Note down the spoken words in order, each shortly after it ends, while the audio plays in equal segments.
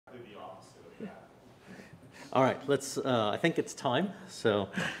All right, let's, I think it's time, so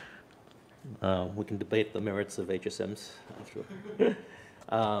we can debate the merits of HSMs after.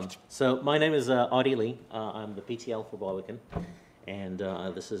 So my name is Audie Lee. I'm the PTL for Barbican, and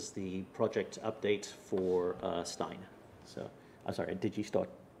this is the project update for Stein. So, I'm sorry, did you start?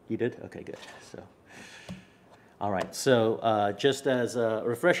 You did? Okay, good. So, all right, so just as a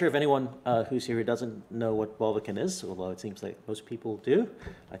refresher, if anyone who's here who doesn't know what Barbican is, although it seems like most people do,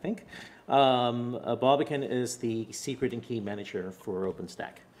 I think, Barbican is the secret and key manager for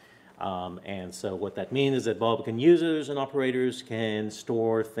OpenStack. And so what that means is that Barbican users and operators can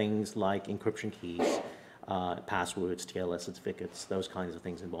store things like encryption keys, passwords, TLS certificates, those kinds of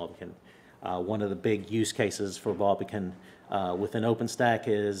things in Barbican. One of the big use cases for Barbican within OpenStack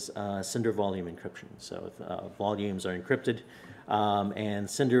is Cinder volume encryption. So if volumes are encrypted, and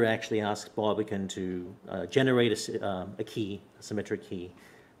Cinder actually asks Barbican to generate a key, a symmetric key,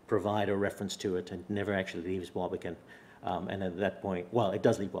 provide a reference to it, and never actually leaves Barbican. And at that point, well, it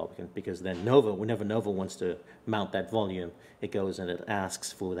does leave Barbican, because then Nova, whenever Nova wants to mount that volume, it goes and it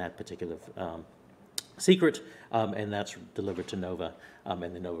asks for that particular secret, and that's delivered to Nova, and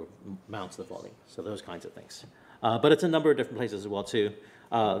then Nova mounts the volume. So those kinds of things. But it's a number of different places as well, too.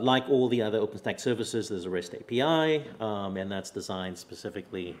 Like all the other OpenStack services, there's a REST API, and that's designed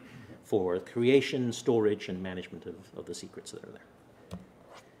specifically for creation, storage, and management of the secrets that are there.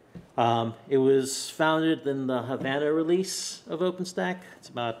 It was founded in the Havana release of OpenStack. It's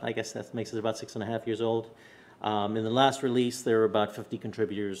about, I guess that makes it about 6.5 years old. In the last release, there were about 50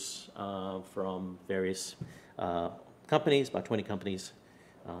 contributors from various companies, about 20 companies.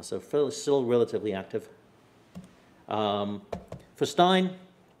 So still relatively active. For Stein,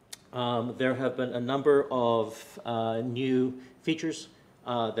 there have been a number of new features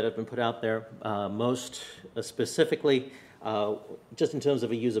that have been put out there. Most specifically, just in terms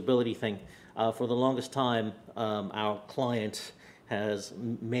of a usability thing, for the longest time, our client has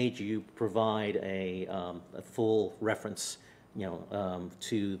made you provide a full reference,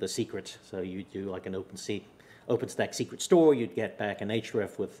 to the secret. So you do like an OpenStack secret store. You'd get back an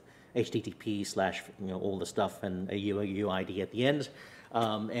href with HTTP / all the stuff and a UID at the end,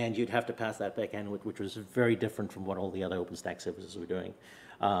 and you'd have to pass that back in, which was very different from what all the other OpenStack services were doing.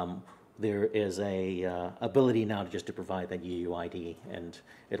 There is a ability now just to provide that UUID, and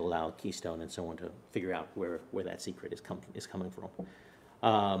it'll allow Keystone and so on to figure out where that secret is coming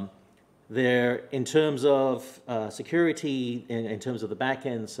from. There, in terms of security, in terms of the back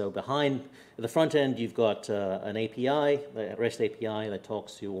end, so behind the front end, you've got an API, a REST API that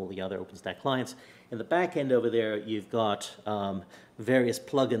talks to all the other OpenStack clients. In the back end over there, you've got various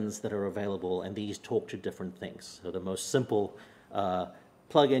plugins that are available, and these talk to different things. So the most simple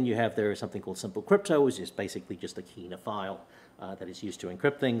plugin you have there is something called Simple Crypto, which is basically just a key in a file that is used to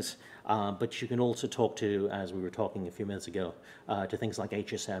encrypt things. But you can also talk to, as we were talking a few minutes ago, to things like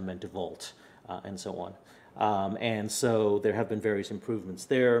HSM and to Vault and so on. And so there have been various improvements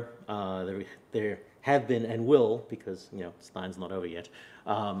there. There have been and will, because Stein's not over yet.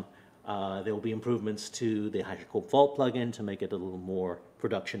 There will be improvements to the HashiCorp Vault plugin to make it a little more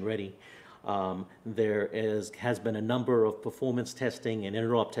production ready. There has been a number of performance testing and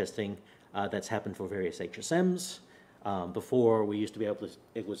interop testing that's happened for various HSMs. Before, we used to be able to,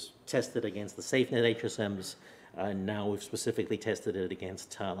 it was tested against the SafeNet HSMs, and now we've specifically tested it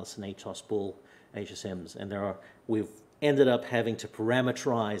against Talos and ATOS Bull HSMs. And we've ended up having to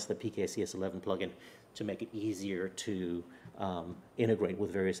parameterize the PKCS11 plugin to make it easier to integrate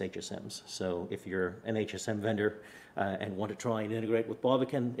with various HSMs. So if you're an HSM vendor and want to try and integrate with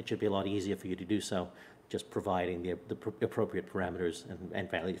Barbican, it should be a lot easier for you to do so, just providing the appropriate parameters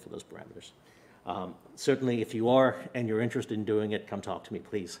and values for those parameters. Certainly, if you are and you're interested in doing it, come talk to me,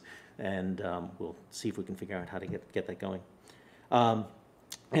 please, and we'll see if we can figure out how to get that going. And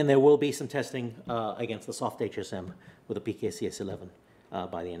there will be some testing against the soft HSM with a PKCS11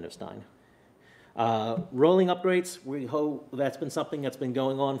 by the end of Stein. Rolling upgrades, we hope that's been something that's been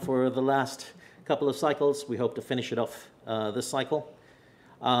going on for the last couple of cycles. We hope to finish it off this cycle.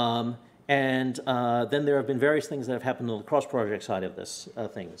 And then there have been various things that have happened on the cross-project side of this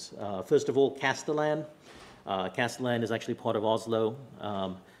things. First of all, Castellan. Castellan is actually part of Oslo,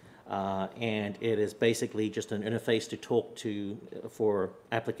 and it is basically just an interface to talk to for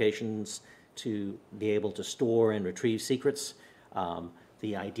applications to be able to store and retrieve secrets.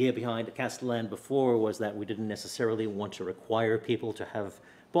 The idea behind Castellan before was that we didn't necessarily want to require people to have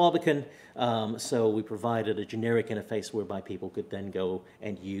Barbican, so we provided a generic interface whereby people could then go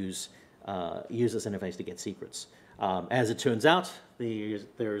and use this interface to get secrets. As it turns out,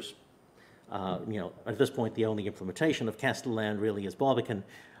 there's at this point, the only implementation of Castellan really is Barbican,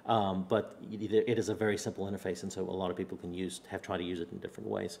 but it is a very simple interface, and so a lot of people can have tried to use it in different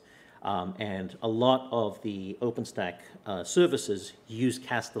ways. And a lot of the OpenStack services use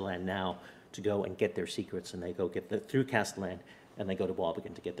Castellan now to go and get their secrets, and they go through Castellan, and they go to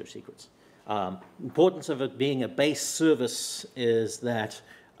Barbican to get their secrets. Importance of it being a base service is that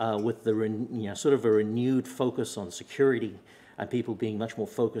with the sort of a renewed focus on security and people being much more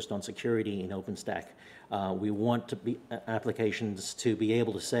focused on security in OpenStack, we want applications to be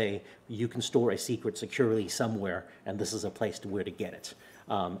able to say you can store a secret securely somewhere, and this is a place where to get it.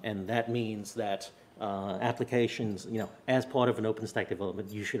 And that means that applications, as part of an OpenStack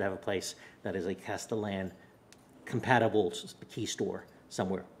development, you should have a place that is a Castellan compatible key store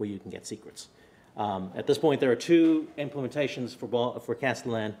somewhere where you can get secrets. At this point, there are two implementations for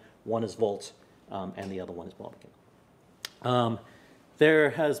Castellan. One is Vault, and the other one is Barbican. There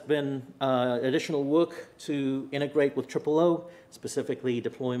has been additional work to integrate with OOO, specifically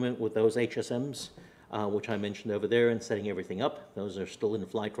deployment with those HSMs, which I mentioned over there, and setting everything up. Those are still in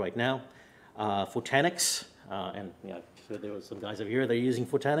flight right now. Fortanix, and so there were some guys over here that are using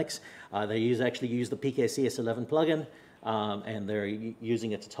Fortanix. They actually use the PKCS11 plugin, and they're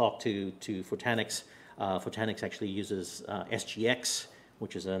using it to talk to Fortanix. Fortanix actually uses SGX,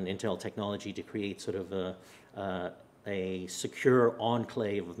 which is an Intel technology to create sort of a secure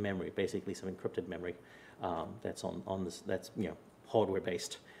enclave of memory, basically some encrypted memory that's on this, that's hardware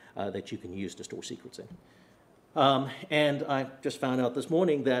based, that you can use to store secrets in. And I just found out this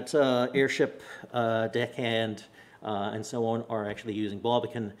morning that Airship, Deckhand, and so on are actually using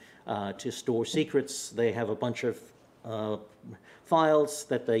Barbican to store secrets. They have a bunch of files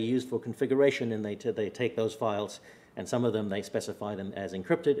that they use for configuration, and they take those files, and some of them they specify them as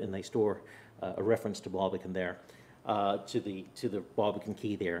encrypted, and they store a reference to Barbican there, to the Barbican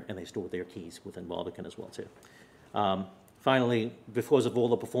key there, and they store their keys within Barbican as well too. Finally, because of all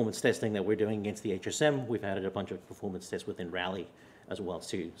the performance testing that we're doing against the HSM, we've added a bunch of performance tests within Rally as well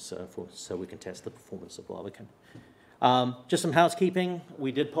too, so we can test the performance of Barbican. Just some housekeeping.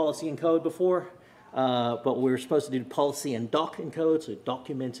 We did policy and code before, but we're supposed to do policy and doc in code, so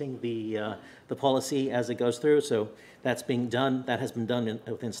documenting the policy as it goes through. So that's being done. That has been done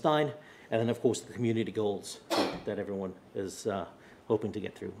within Stein, and then of course the community goals that everyone is hoping to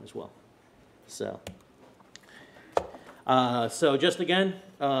get through as well. So just again,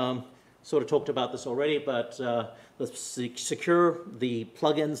 sort of talked about this already, but let's secure the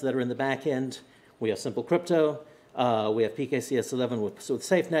plugins that are in the back end. We have Simple Crypto. We have PKCS11 with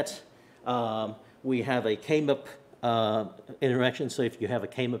SafeNet. We have a KMIP interaction, so if you have a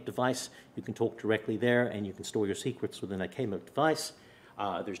KMIP device, you can talk directly there, and you can store your secrets within a KMIP device.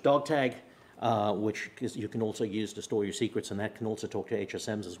 There's DogTag, which you can also use to store your secrets, and that can also talk to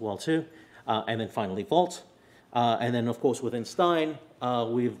HSMs as well too. And then finally Vault. And then, of course, within Stein,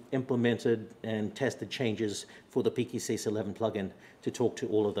 we've implemented and tested changes for the PKCS11 plugin to talk to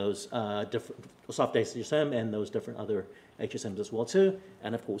all of those different soft HSM and those different other HSMs as well too,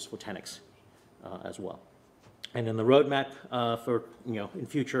 and of course Fortanix as well. And in the roadmap for in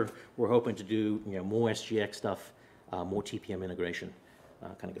future, we're hoping to do more SGX stuff, more TPM integration,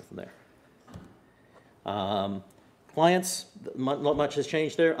 kind of go from there. Clients, not much has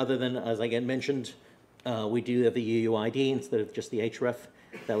changed there, other than, as I again mentioned, we do have the UUID instead of just the href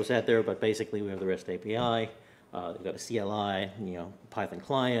that was out there, but basically we have the REST API, we've got a CLI, Python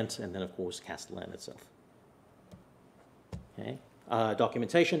client, and then of course Castellan itself. Okay,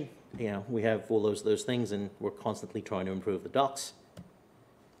 documentation, we have all those things, and we're constantly trying to improve the docs.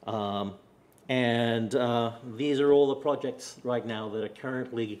 And these are all the projects right now that are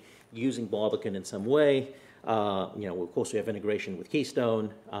currently using Barbican in some way. Of course we have integration with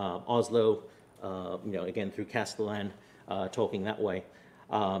Keystone, Oslo, again through Castellan, talking that way.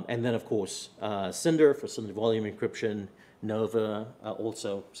 And then, of course, Cinder for Cinder volume encryption, Nova,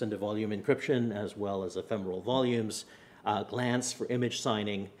 also Cinder volume encryption, as well as ephemeral volumes, Glance for image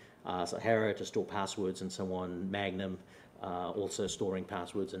signing, Sahara to store passwords and so on, Magnum, also storing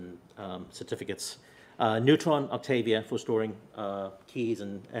passwords and certificates, Neutron, Octavia for storing keys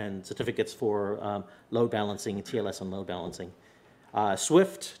and certificates for load balancing, TLS and load balancing.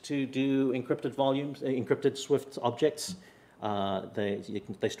 Swift to do encrypted volumes, encrypted Swift objects.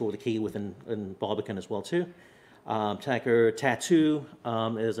 They store the key within Barbican as well too. Tacker Tattoo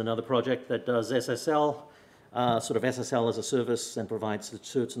is another project that does SSL, sort of SSL as a service, and provides the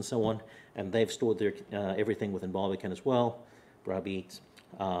certs and so on. And they've stored their everything within Barbican as well. Browbeat,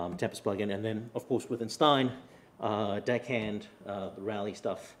 Tempest plugin, and then of course within Stein, Deckhand, the Rally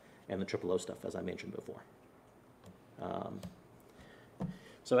stuff, and the OOO stuff, as I mentioned before.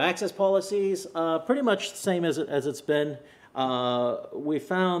 So access policies, pretty much the same as it's been. We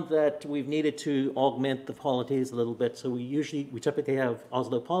found that we've needed to augment the policies a little bit. So we typically have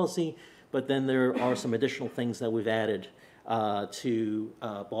Oslo policy, but then there are some additional things that we've added to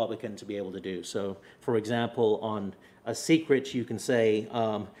Barbican to be able to do. So, for example, on a secret, you can say,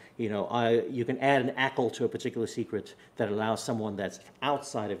 you can add an ACL to a particular secret that allows someone that's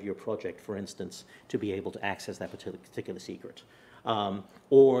outside of your project, for instance, to be able to access that particular secret.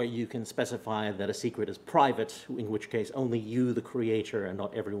 Or you can specify that a secret is private, in which case only you, the creator, and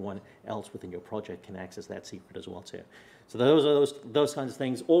not everyone else within your project can access that secret as well too. So those are those kinds of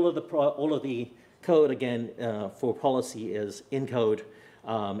things. All of the code, again, for policy is in code,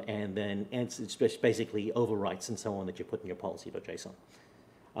 and then it's basically overwrites and so on that you put in your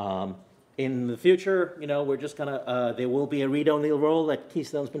policy.json. In the future, we're just gonna, there will be a read-only role that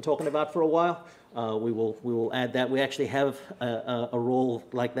Keystone's been talking about for a while. We will add that. We actually have a role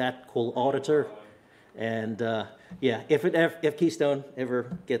like that called auditor. And yeah, if Keystone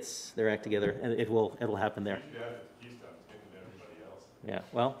ever gets their act together, and it'll happen there. Yeah,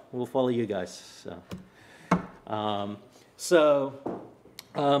 well, we'll follow you guys. So,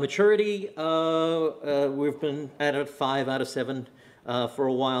 maturity, we've been at a 5 out of 7 for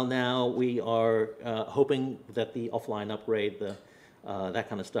a while now. We are hoping that the offline upgrade, that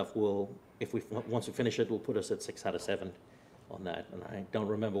kind of stuff will, once we finish it, will put us at 6 out of 7 on that. And I don't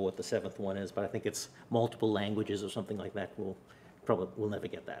remember what the 7th one is, but I think it's multiple languages or something like that. We'll never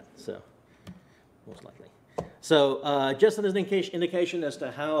get that, so most likely. So just as an indication as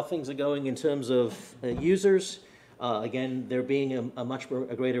to how things are going in terms of users, again, there being a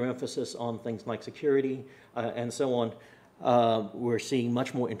greater emphasis on things like security and so on, we're seeing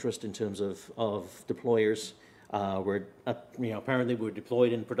much more interest in terms of deployers. Apparently we're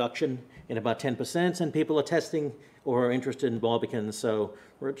deployed in production in about 10%, and people are testing or are interested in Barbican. So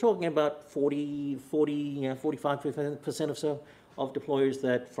we're talking about 45% or so of deployers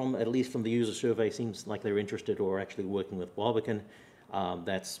that, at least from the user survey, seems like they're interested or actually working with Barbican.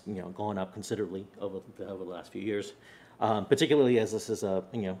 That's gone up considerably over the last few years, particularly as this is a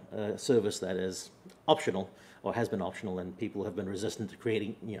service that is optional or has been optional, and people have been resistant to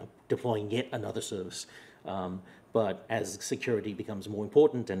deploying yet another service. But as security becomes more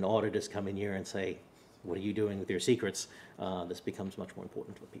important and auditors come in here and say, what are you doing with your secrets? This becomes much more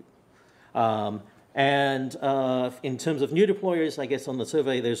important for people. And in terms of new deployers, I guess on the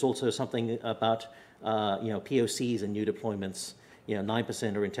survey, there's also something about POCs and new deployments.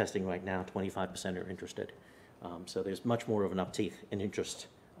 9% are in testing right now, 25% are interested. So there's much more of an uptick in interest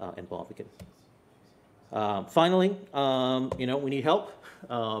in Barbican. Finally, we need help.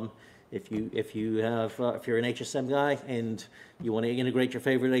 If you're an HSM guy and you want to integrate your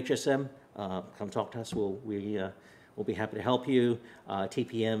favorite HSM, come talk to us. We'll be happy to help you.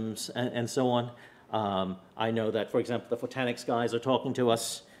 TPMs and so on. I know that, for example, the Photonics guys are talking to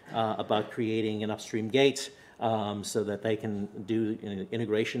us about creating an upstream gate so that they can do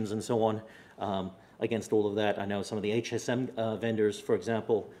integrations and so on. Against all of that, I know some of the HSM vendors, for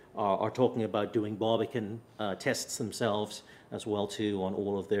example, are talking about doing Barbican tests themselves as well too on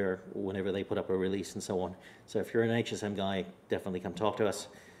all of their, whenever they put up a release and so on. So if you're an HSM guy, definitely come talk to us.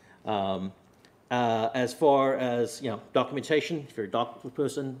 As far as documentation, if you're a doc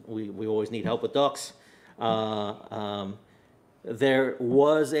person, we always need help with docs. There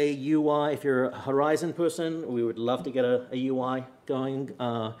was a UI. If you're a Horizon person, we would love to get a UI going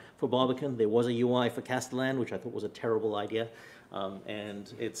for Barbican. There was a UI for Castellan, which I thought was a terrible idea,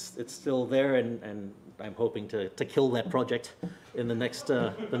 and it's still there, and I'm hoping to kill that project in the next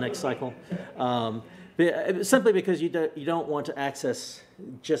cycle. Simply because you don't want to access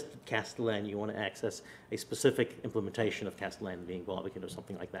just Castellan, you want to access a specific implementation of Castellan being Barbican or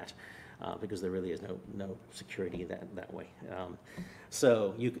something like that, because there really is no security that way.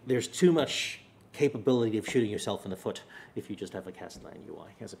 So there's too much capability of shooting yourself in the foot if you just have a Castellan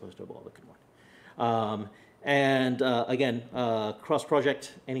UI as opposed to a Barbican one. And again,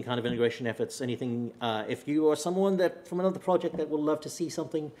 cross-project, any kind of integration efforts, anything. If you are someone from another project that would love to see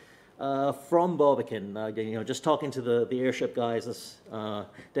something from Barbican, just talking to the airship guys,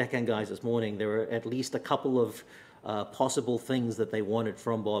 deckhand guys this morning, there were at least a couple of possible things that they wanted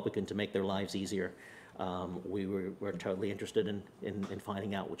from Barbican to make their lives easier. We're totally interested in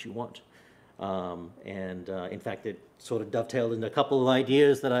finding out what you want. In fact, it sort of dovetailed into a couple of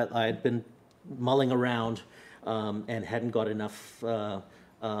ideas that I had been mulling around and hadn't got enough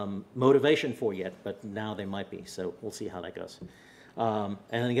motivation for yet, but now there might be, so we'll see how that goes.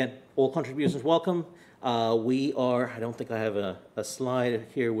 And again, all contributions welcome. I don't think I have a slide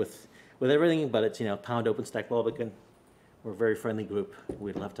here with everything, but it's, pound OpenStack Barbican. We're a very friendly group.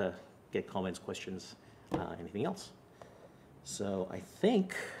 We'd love to get comments, questions, anything else. So I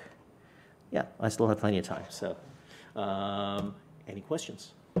think, yeah, I still have plenty of time. So, any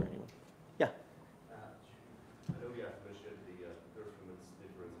questions for anyone? Yeah. I know you have mentioned the performance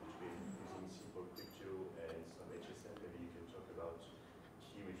difference between using simple crypto and some HSM. Maybe you can talk about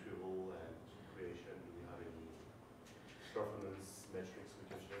key retrieval and key creation. Do we have any performance metrics we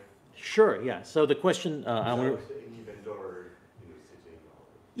can share? Sure. Yeah. So the question I want to. Any vendor, sitting.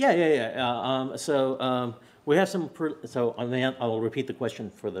 We have some. I'll repeat the question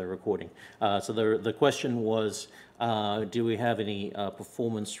for the recording. So the question was, do we have any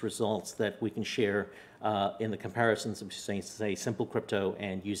performance results that we can share in the comparisons of say simple crypto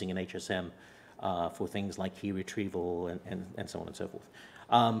and using an HSM for things like key retrieval and so on and so forth.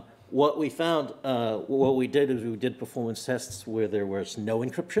 What we found, what we did is we did performance tests where there was no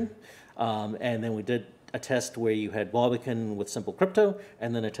encryption, and then we did a test where you had Barbican with simple crypto,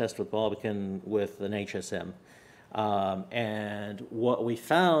 and then a test with Barbican with an HSM. And what we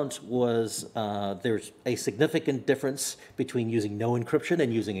found was there's a significant difference between using no encryption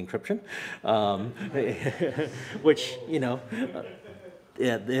and using encryption, which,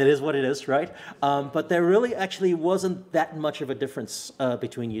 yeah, it is what it is, right? But there really actually wasn't that much of a difference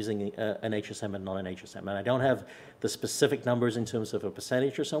between using an HSM and not an HSM. And I don't have the specific numbers in terms of a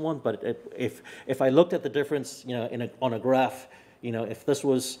percentage or so on, but if I looked at the difference, on a graph, if this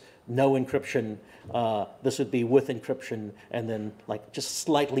was no encryption, this would be with encryption, and then like just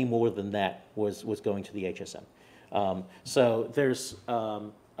slightly more than that was going to the HSM. So there's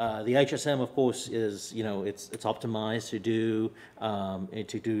the HSM, of course, is it's optimized to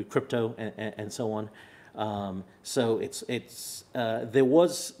do crypto and so on. So the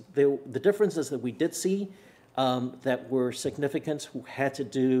differences that we did see that were significant had to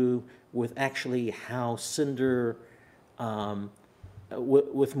do with actually how Cinder,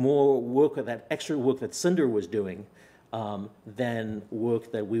 with more work, or that extra work that Cinder was doing, than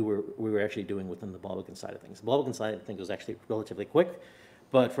work that we were actually doing within the Barbican side of things. The Barbican side, I think, was actually relatively quick.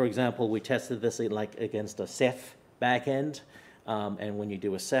 But for example, we tested this against a Ceph backend, and when you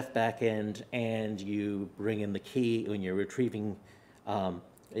do a Ceph backend and you bring in the key when you're retrieving, mounting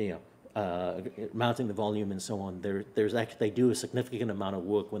the volume and so on, they do a significant amount of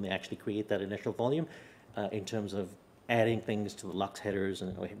work when they actually create that initial volume, in terms of adding things to the LUX headers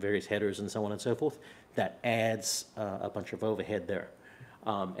and various headers and so on and so forth. That adds a bunch of overhead there.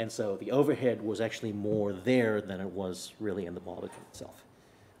 And so the overhead was actually more there than it was really in the Barbican itself.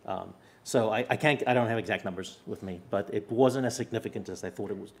 So I don't have exact numbers with me, but it wasn't as significant as I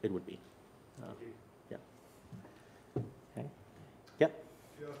thought it would be. Yeah. Okay. Yep.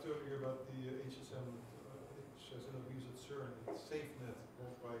 You asked earlier about the HSM, HSM that we use at CERN, it's SafeNet,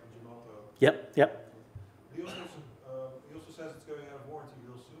 bought by Gemalto. Yep. He also says it's going out of warranty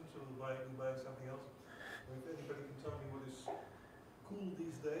real soon, so we'll buy something else. If anybody can tell me what is cool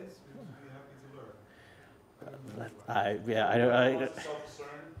these days, we would be happy to learn.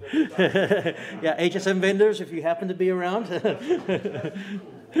 Yeah, HSM vendors, if you happen to be around,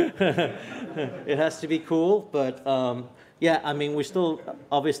 it has to be cool. But yeah, I mean, we still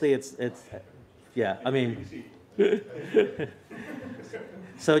obviously it's yeah. I mean,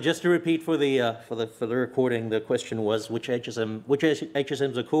 so just to repeat for the recording, the question was which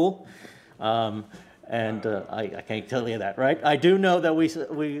HSMs are cool. And I can't tell you that, right? I do know that we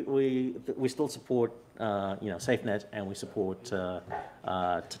still support SafeNet, and we support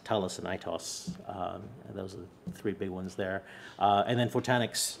Talus and ITOS. And those are the three big ones there. And then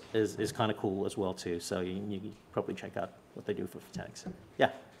Fortanix is kind of cool as well too. So you can probably check out what they do for Fortanix. Yeah.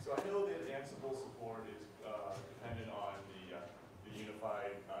 So I know that Ansible support is dependent on the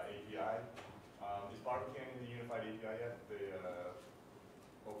unified API. Is Barbican in the unified API yet? The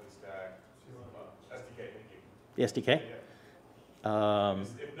OpenStack SDK, thank you. The SDK? Yeah.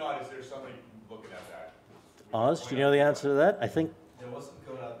 If not, is there somebody looking at that? Oz, do you know the answer to that? I think. There was some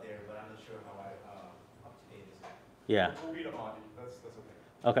code out there, but I'm not sure how up to date is it. Yeah. We'll beat up Monty. That's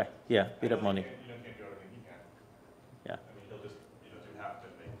okay. Okay. Yeah. Beat up Monty. You can't do everything he can. Yeah. I mean, he'll just do half the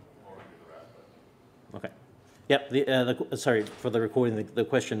thing or do the rest. But. Okay. Yep. Sorry for the recording. The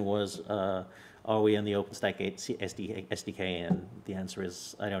question was, are we in the OpenStack SDK? And the answer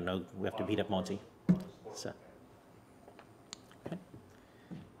is, I don't know. We have to beat up Monty. So. Okay.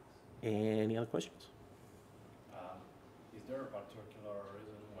 Any other questions? Is there a particular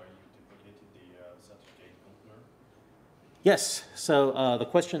reason why you deprecated the certificate compiler? Yes. So the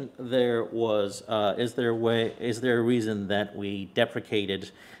question there was, is there a reason that we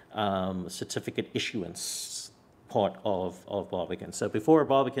deprecated certificate issuance part of Barbican? So before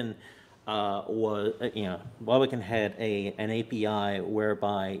Barbican Barbican had an API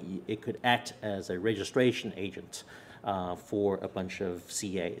whereby it could act as a registration agent for a bunch of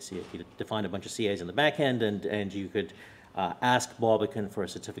CAs. You define a bunch of CAs in the back end, and you could ask Barbican for a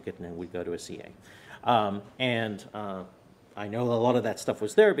certificate, and then we'd go to a CA. I know a lot of that stuff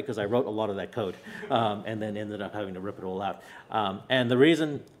was there because I wrote a lot of that code, and then ended up having to rip it all out. And the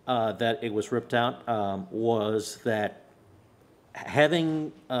reason that it was ripped out was that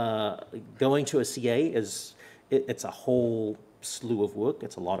having going to a CA it's a whole slew of work.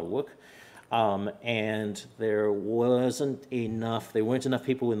 It's a lot of work, and there weren't enough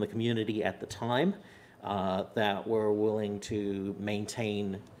people in the community at the time that were willing to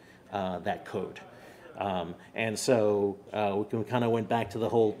maintain that code. And so we kind of went back to the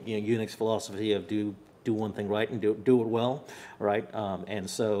whole Unix philosophy of do one thing right and do it well, right? And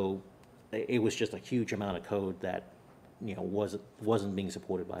so it was just a huge amount of code that wasn't being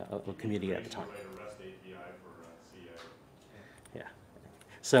supported by a community at the time. Yeah.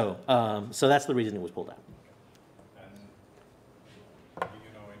 So so that's the reason it was pulled out. And do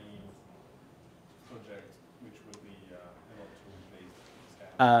you know any project which will be able to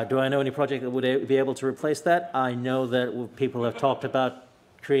replace that? Do I know any project that would be able to replace that? I know that people have talked about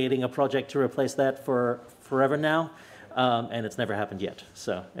creating a project to replace that for forever now, and it's never happened yet.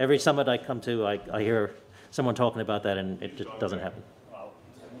 So every summit I come to, I hear someone talking about that, and it just doesn't happen. Well,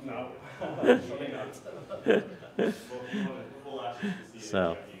 no.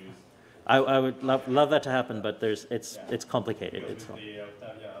 So I would love that to happen, but it's complicated. Because It's with the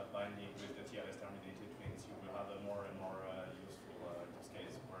Octavia binding with the TLS terminated things, you will have a more and more useful use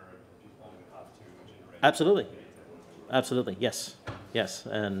case where people will have to generate. Absolutely. Absolutely, yes, yes,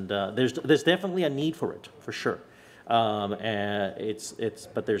 and there's definitely a need for it, for sure. And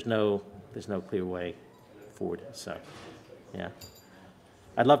but there's no clear way forward. So, yeah,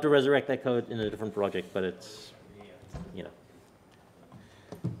 I'd love to resurrect that code in a different project, but it's, Yeah.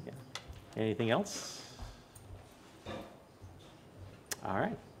 Anything else? All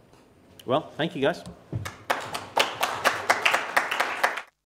right. Well, thank you guys.